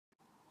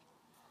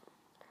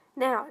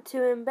Now, to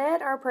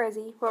embed our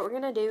Prezi, what we're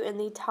going to do in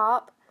the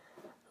top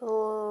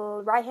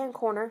right hand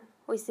corner,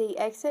 we see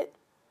exit.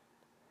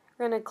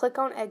 We're going to click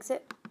on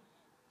exit.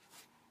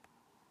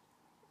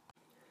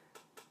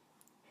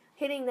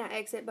 Hitting that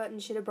exit button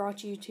should have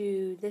brought you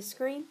to this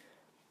screen.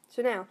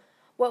 So now,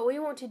 what we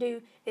want to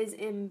do is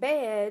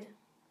embed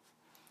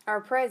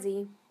our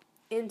Prezi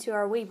into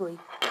our Weebly.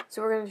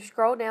 So we're going to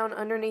scroll down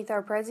underneath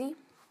our Prezi,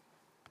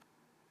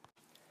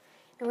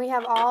 and we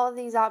have all of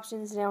these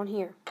options down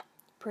here.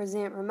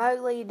 Present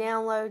remotely,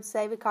 download,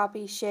 save a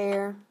copy,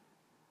 share,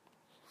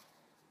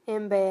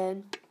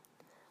 embed.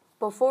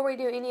 Before we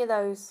do any of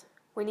those,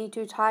 we need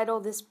to title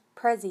this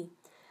Prezi.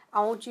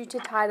 I want you to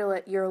title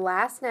it your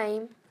last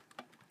name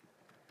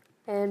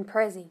and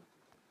Prezi.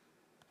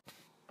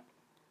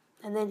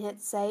 And then hit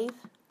save.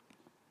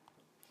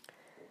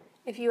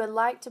 If you would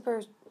like to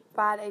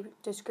provide a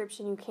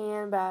description, you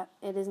can, but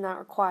it is not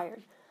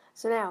required.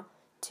 So now,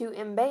 to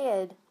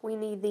embed, we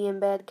need the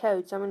embed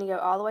code. So I'm going to go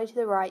all the way to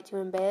the right to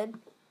embed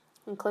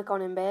and click on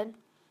embed.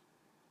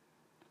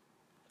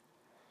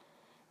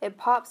 It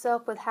pops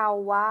up with how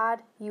wide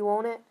you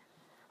want it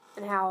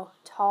and how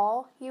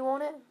tall you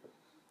want it.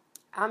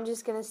 I'm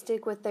just going to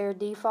stick with their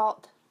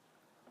default.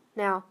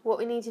 Now, what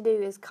we need to do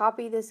is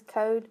copy this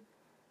code.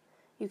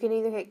 You can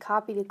either hit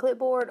copy to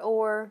clipboard,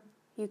 or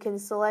you can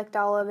select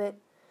all of it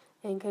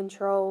and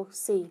Control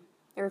C,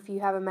 or if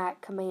you have a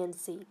Mac, Command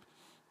C.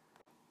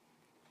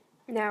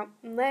 Now,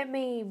 let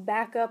me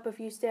back up a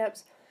few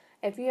steps.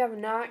 If you have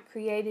not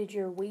created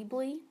your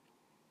Weebly,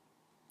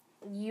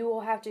 you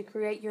will have to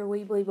create your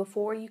Weebly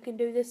before you can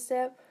do this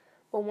step.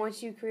 But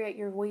once you create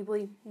your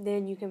Weebly,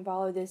 then you can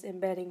follow this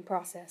embedding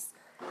process.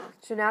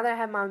 So now that I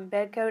have my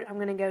embed code, I'm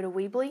going to go to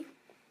Weebly.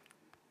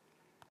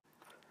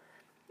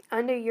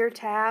 Under your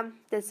tab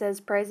that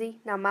says Prezi,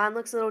 now mine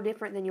looks a little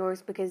different than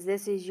yours because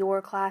this is your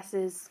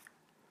class's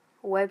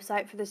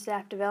website for the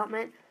staff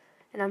development,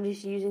 and I'm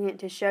just using it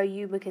to show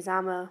you because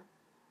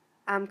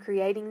I'm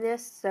creating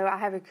this, so I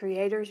have a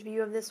creator's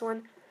view of this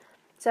one.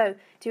 So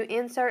to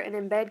insert an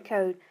embed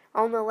code,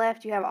 on the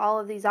left you have all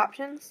of these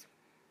options.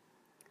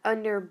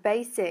 Under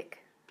basic,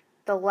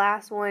 the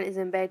last one is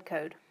embed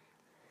code.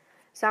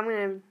 So I'm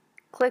going to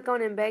click on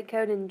embed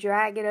code and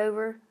drag it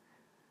over.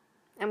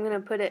 I'm going to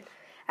put it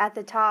at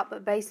the top,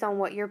 but based on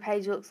what your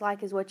page looks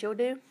like is what you'll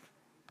do.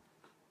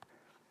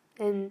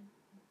 And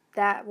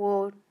that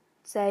will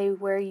say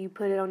where you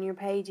put it on your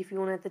page. If you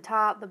want it at the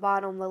top, the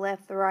bottom, the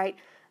left, the right,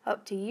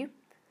 up to you.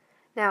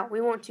 Now,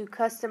 we want to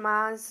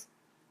customize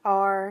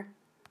our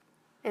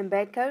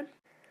embed code.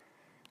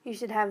 You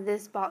should have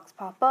this box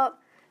pop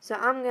up. So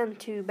I'm going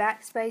to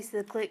backspace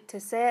the click to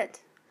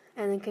set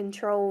and then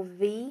Control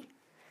V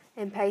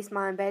and paste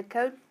my embed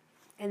code,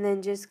 and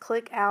then just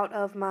click out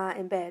of my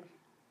embed.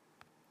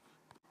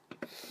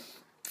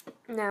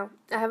 Now,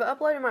 I have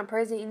uploaded my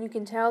Prezi, and you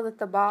can tell that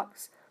the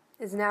box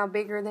is now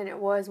bigger than it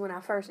was when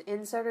I first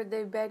inserted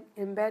the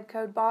embed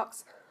code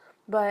box,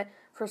 but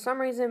for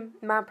some reason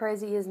my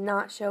Prezi is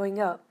not showing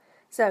up.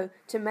 So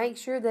to make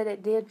sure that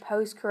it did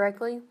post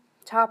correctly,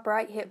 top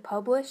right hit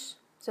publish.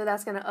 So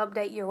that's going to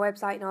update your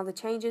website and all the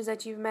changes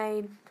that you've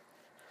made.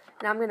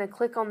 And I'm going to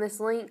click on this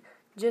link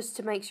just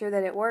to make sure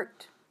that it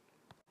worked.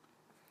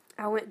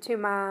 I went to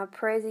my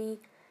Prezi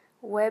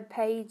web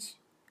page,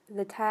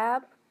 the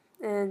tab,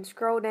 and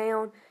scroll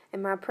down,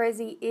 and my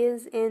Prezi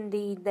is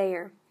indeed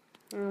there.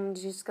 I'm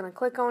just going to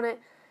click on it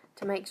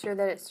to make sure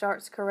that it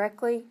starts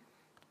correctly.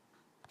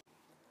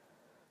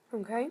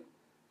 Okay,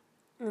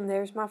 and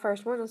there's my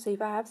first one. Let's see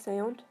if I have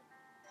sound.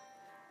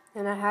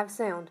 And I have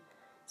sound.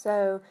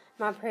 So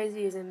my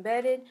Prezi is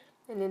embedded,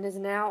 and it is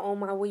now on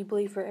my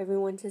Weebly for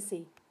everyone to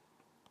see.